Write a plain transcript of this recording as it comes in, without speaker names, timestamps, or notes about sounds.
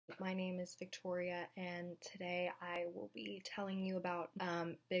My name is Victoria, and today I will be telling you about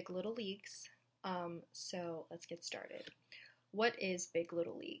Big Little Leagues. So let's get started. What is Big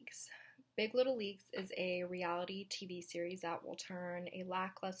Little Leagues? Big Little Leagues is a reality TV series that will turn a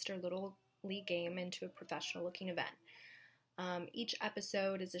lackluster little league game into a professional-looking event. Each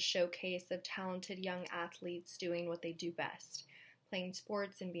episode is a showcase of talented young athletes doing what they do best, playing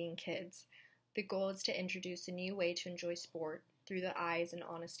sports and being kids. The goal is to introduce a new way to enjoy sport through the eyes and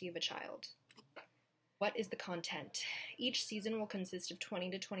honesty of a child. What is the content? Each season will consist of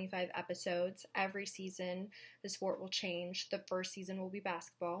 20 to 25 episodes. Every season, the sport will change. The first season will be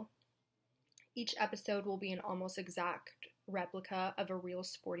basketball. Each episode will be an almost exact replica of a real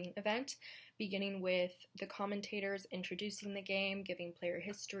sporting event, beginning with the commentators introducing the game, giving player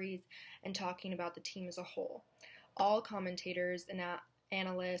histories, and talking about the team as a whole. All commentators and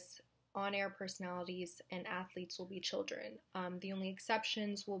analysts, on-air personalities, and athletes will be children. The only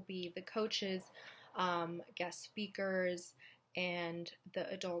exceptions will be the coaches, guest speakers, and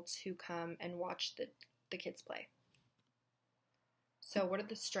the adults who come and watch the kids play. So what are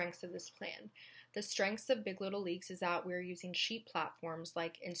the strengths of this plan? The strengths of Big Little Leagues is that we're using cheap platforms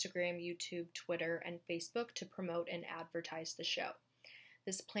like Instagram, YouTube, Twitter, and Facebook to promote and advertise the show.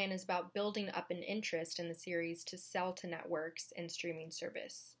 This plan is about building up an interest in the series to sell to networks and streaming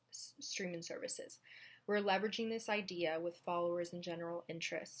services. We're leveraging this idea with followers and general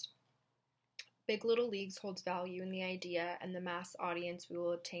interest. Big Little Leagues holds value in the idea and the mass audience we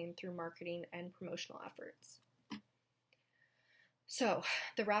will obtain through marketing and promotional efforts. So,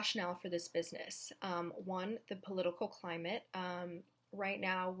 the rationale for this business. One, the political climate. Right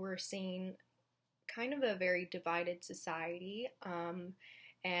now, we're seeing kind of a very divided society,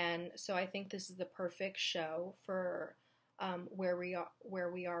 and so I think this is the perfect show for where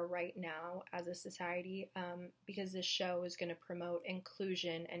we are right now as a society, because this show is going to promote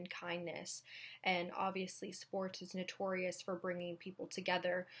inclusion and kindness, and obviously sports is notorious for bringing people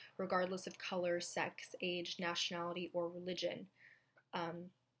together regardless of color, sex, age, nationality, or religion.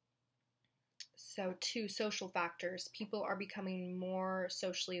 So, two, social factors. People are becoming more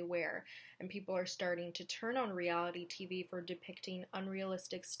socially aware, and people are starting to turn on reality TV for depicting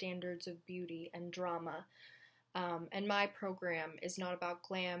unrealistic standards of beauty and drama. And my program is not about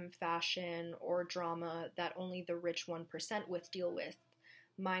glam, fashion, or drama that only the rich 1% deal with.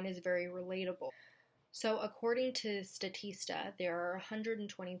 Mine is very relatable. So according to Statista, there are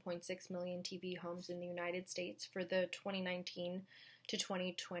 120.6 million TV homes in the United States for the 2019 to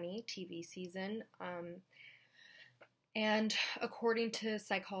 2020 TV season. And according to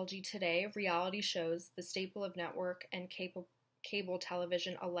Psychology Today, reality shows, the staple of network and cable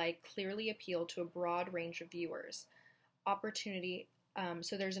television alike, clearly appeal to a broad range of viewers.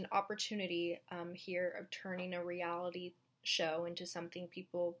 So there's an opportunity here of turning a reality show into something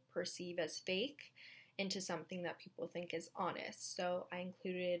people perceive as fake, into something that people think is honest. So I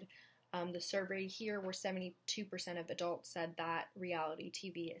included the survey here where 72% of adults said that reality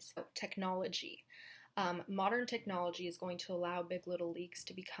TV is technology. Modern technology is going to allow Big Little Leagues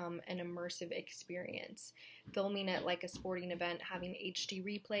to become an immersive experience. Filming it like a sporting event, having HD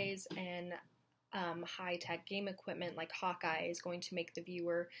replays, and high-tech game equipment like Hawkeye is going to make the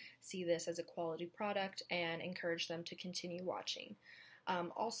viewer see this as a quality product and encourage them to continue watching.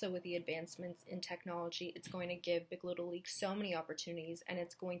 Also, with the advancements in technology, it's going to give Big Little Leagues so many opportunities, and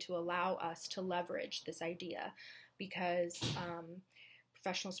it's going to allow us to leverage this idea because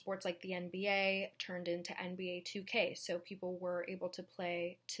professional sports like the NBA turned into NBA 2K, so people were able to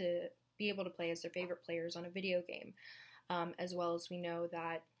be able to play as their favorite players on a video game, as well as we know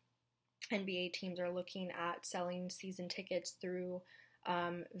that NBA teams are looking at selling season tickets through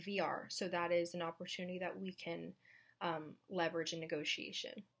VR, so that is an opportunity that we can leverage in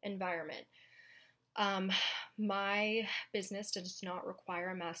negotiation. Environment. My business does not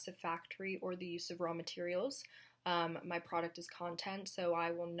require a massive factory or the use of raw materials. My product is content, so I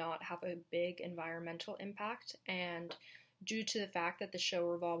will not have a big environmental impact, and due to the fact that the show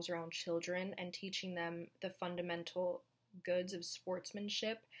revolves around children and teaching them the fundamental goods of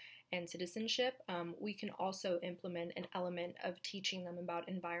sportsmanship and citizenship, we can also implement an element of teaching them about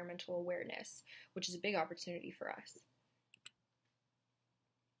environmental awareness, which is a big opportunity for us.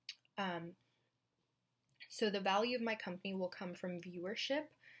 So the value of my company will come from viewership.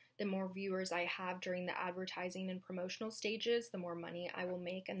 The more viewers I have during the advertising and promotional stages, the more money I will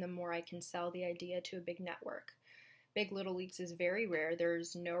make and the more I can sell the idea to a big network. Big Little Leagues is very rare.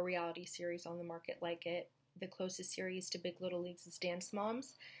 There's no reality series on the market like it. The closest series to Big Little Leagues is Dance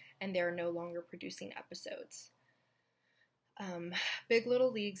Moms, and they're no longer producing episodes. Big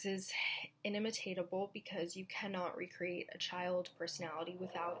Little Leagues is inimitatable because you cannot recreate a child personality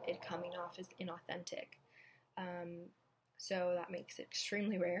without it coming off as inauthentic. So that makes it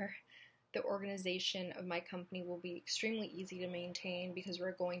extremely rare. The organization of my company will be extremely easy to maintain because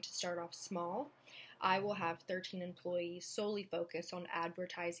we're going to start off small. I will have 13 employees solely focused on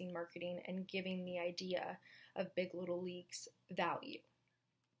advertising, marketing, and giving the idea of Big Little Leagues value.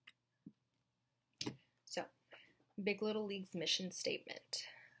 So, Big Little League's mission statement.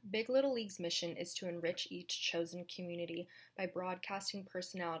 Big Little League's mission is to enrich each chosen community by broadcasting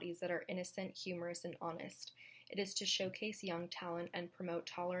personalities that are innocent, humorous, and honest. It is to showcase young talent and promote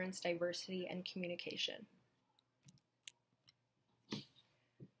tolerance, diversity, and communication.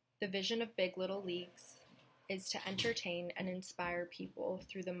 The vision of Big Little Leagues is to entertain and inspire people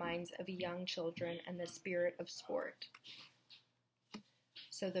through the minds of young children and the spirit of sport.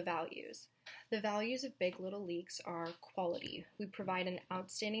 So the values. The values of Big Little Leagues are quality. We provide an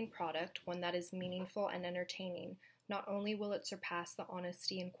outstanding product, one that is meaningful and entertaining. Not only will it surpass the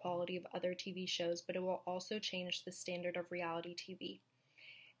honesty and quality of other TV shows, but it will also change the standard of reality TV.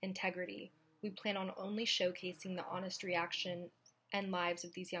 Integrity. We plan on only showcasing the honest reaction and lives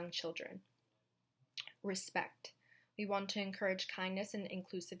of these young children. Respect. We want to encourage kindness and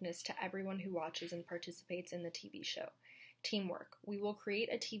inclusiveness to everyone who watches and participates in the TV show. Teamwork. We will create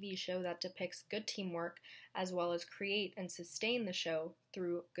a TV show that depicts good teamwork as well as create and sustain the show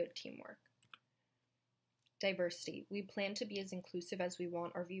through good teamwork. Diversity. We plan to be as inclusive as we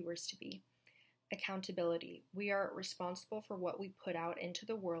want our viewers to be. Accountability. We are responsible for what we put out into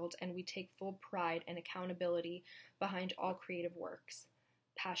the world and we take full pride and accountability behind all creative works.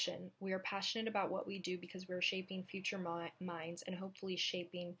 Passion. We are passionate about what we do because we're shaping future minds and hopefully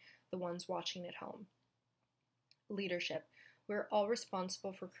shaping the ones watching at home. Leadership. We're all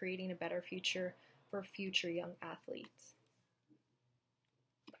responsible for creating a better future for future young athletes.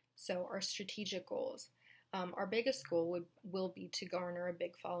 So our strategic goals. Our biggest goal will be to garner a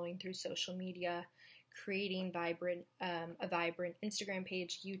big following through social media, creating a vibrant Instagram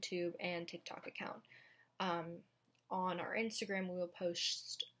page, YouTube, and TikTok account. On our Instagram, we will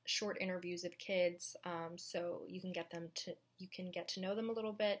post short interviews of kids, so you can get to know them a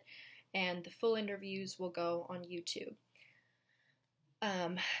little bit, and the full interviews will go on YouTube.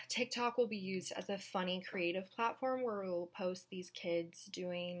 TikTok will be used as a funny, creative platform where we will post these kids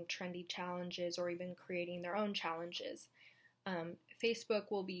doing trendy challenges or even creating their own challenges.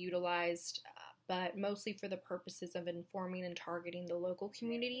 Facebook will be utilized, but mostly for the purposes of informing and targeting the local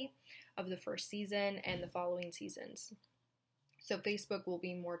community of the first season and the following seasons. So Facebook will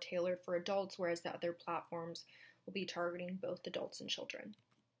be more tailored for adults, whereas the other platforms will be targeting both adults and children.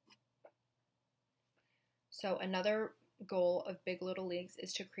 So another goal of Big Little Leagues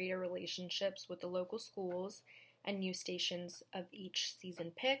is to create relationships with the local schools and news stations of each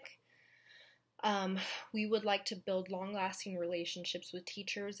season pick. We would like to build long-lasting relationships with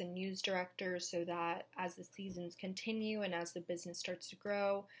teachers and news directors so that as the seasons continue and as the business starts to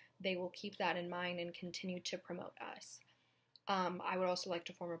grow, they will keep that in mind and continue to promote us. I would also like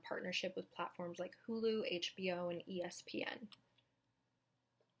to form a partnership with platforms like Hulu, HBO, and ESPN.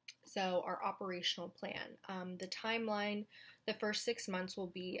 So our operational plan. The timeline, the first 6 months will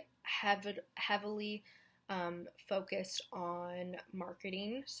be heavily focused on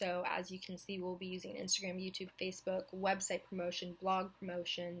marketing. So as you can see, we'll be using Instagram, YouTube, Facebook, website promotion, blog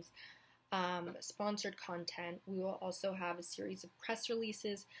promotions, sponsored content. We will also have a series of press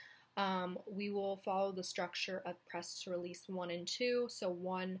releases. We will follow the structure of press release 1 and 2. So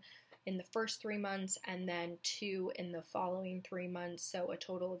 1 in the first 3 months and then 2 in the following 3 months. So a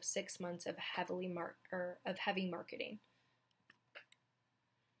total of 6 months of heavy marketing.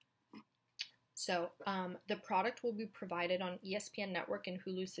 So the product will be provided on ESPN Network and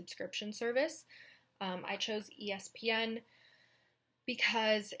Hulu subscription service. I chose ESPN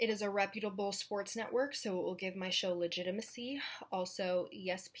because it is a reputable sports network, so it will give my show legitimacy. Also,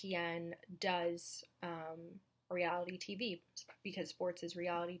 ESPN does reality TV because sports is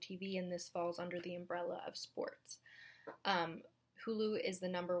reality TV, and this falls under the umbrella of sports. Hulu is the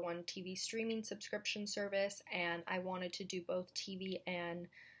 #1 TV streaming subscription service, and I wanted to do both TV and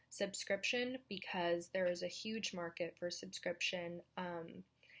subscription because there is a huge market for subscription,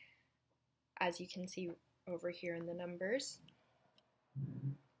 as you can see over here in the numbers.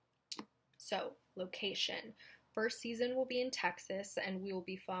 So, location. First season will be in Texas, and we will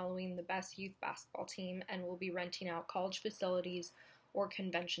be following the best youth basketball team, and we'll be renting out college facilities or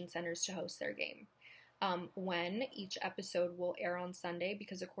convention centers to host their game. When each episode will air on Sunday,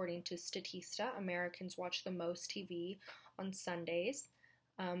 because according to Statista, Americans watch the most TV on Sundays.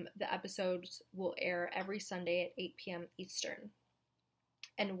 The episodes will air every Sunday at 8 p.m. Eastern,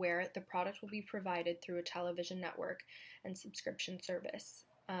 and where the product will be provided through a television network and subscription service.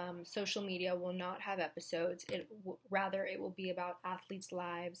 Social media will not have episodes. Rather, it will be about athletes'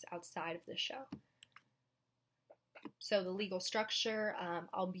 lives outside of the show. So the legal structure,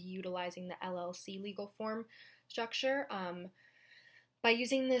 I'll be utilizing the LLC legal form structure. By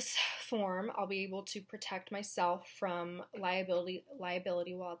using this form, I'll be able to protect myself from liability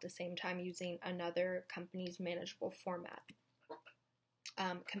while at the same time using another company's manageable format.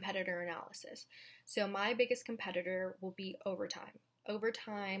 Competitor analysis. So my biggest competitor will be Overtime.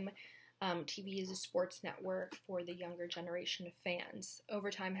 Overtime TV is a sports network for the younger generation of fans.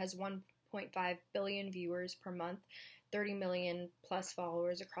 Overtime has 1.5 billion viewers per month, 30 million plus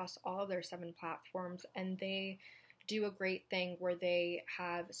followers across all of their 7 platforms, and they do a great thing where they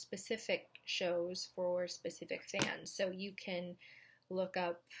have specific shows for specific fans. So you can look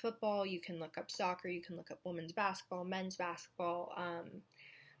up football, you can look up soccer, you can look up women's basketball, men's basketball.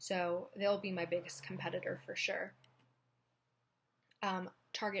 So they'll be my biggest competitor for sure.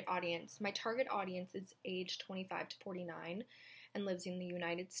 Target audience. My target audience is age 25 to 49 and lives in the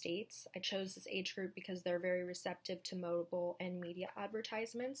United States. I chose this age group because they're very receptive to mobile and media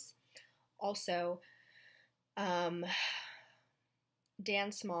advertisements. Also,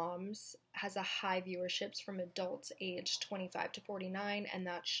 Dance Moms has a high viewership from adults aged 25 to 49, and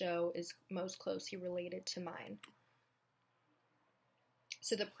that show is most closely related to mine.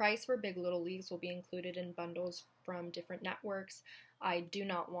 So the price for Big Little Leagues will be included in bundles from different networks. I do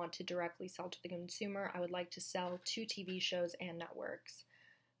not want to directly sell to the consumer. I would like to sell to TV shows and networks.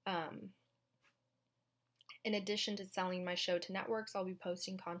 In addition to selling my show to networks, I'll be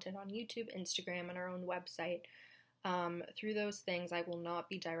posting content on YouTube, Instagram, and our own website. Through those things, I will not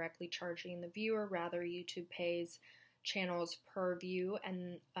be directly charging the viewer. Rather, YouTube pays channels per view,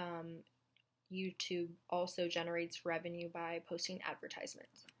 and YouTube also generates revenue by posting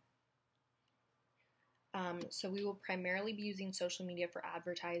advertisements. So we will primarily be using social media for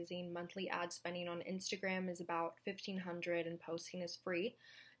advertising. Monthly ad spending on Instagram is about $1,500 and posting is free.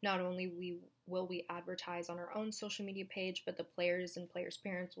 Not only will we advertise on our own social media page, but the players and players'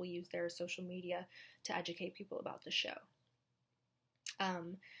 parents will use their social media to educate people about the show.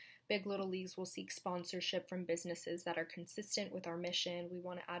 Big Little Leagues will seek sponsorship from businesses that are consistent with our mission. We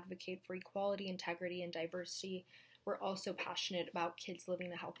want to advocate for equality, integrity, and diversity. We're also passionate about kids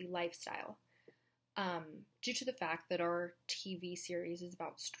living a healthy lifestyle. Due to the fact that our TV series is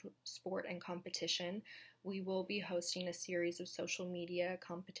about sport and competition, we will be hosting a series of social media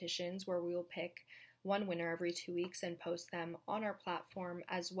competitions where we will pick one winner every 2 weeks and post them on our platform,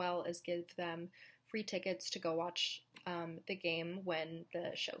 as well as give them free tickets to go watch the game when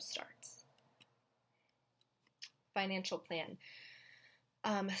the show starts. Financial plan.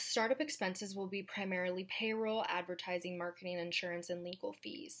 Startup expenses will be primarily payroll, advertising, marketing, insurance, and legal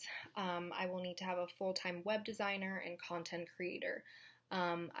fees. I will need to have a full-time web designer and content creator.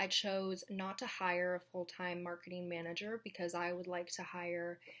 I chose not to hire a full-time marketing manager because I would like to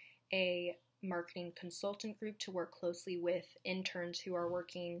hire a marketing consultant group to work closely with interns who are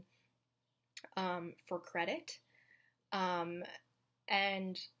working for credit.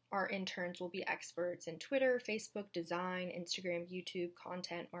 And our interns will be experts in Twitter, Facebook, design, Instagram, YouTube,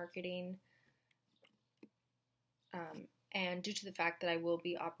 content, marketing. And due to the fact that I will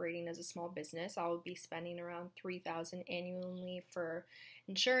be operating as a small business, I will be spending around $3,000 annually for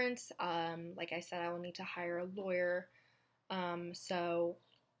insurance. Like I said, I will need to hire a lawyer. So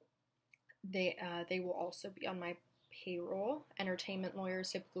they will also be on my payroll. Entertainment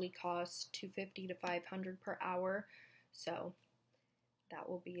lawyers typically cost $250 to $500 per hour. So that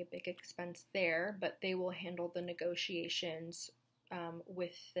will be a big expense there, but they will handle the negotiations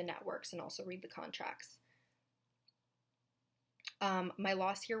with the networks and also read the contracts. My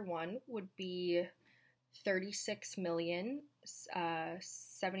loss year one would be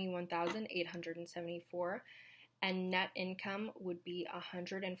 $36,071,874, and net income would be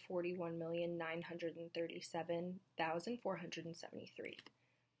 $141,937,473.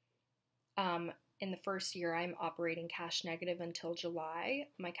 In the first year, I'm operating cash negative until July.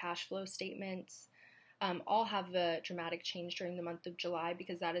 My cash flow statements all have a dramatic change during the month of July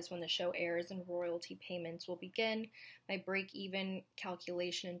because that is when the show airs and royalty payments will begin. My break-even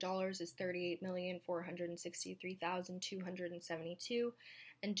calculation in dollars is $38,463,272,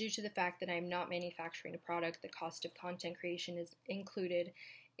 and due to the fact that I'm not manufacturing a product, the cost of content creation is included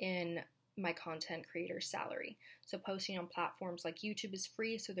in my content creator's salary. So posting on platforms like YouTube is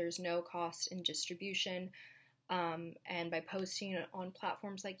free, so there's no cost in distribution. And by posting it on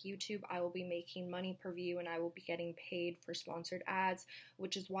platforms like YouTube, I will be making money per view and I will be getting paid for sponsored ads,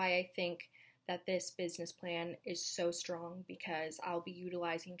 which is why I think that this business plan is so strong, because I'll be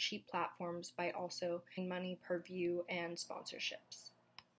utilizing cheap platforms by also making money per view and sponsorships.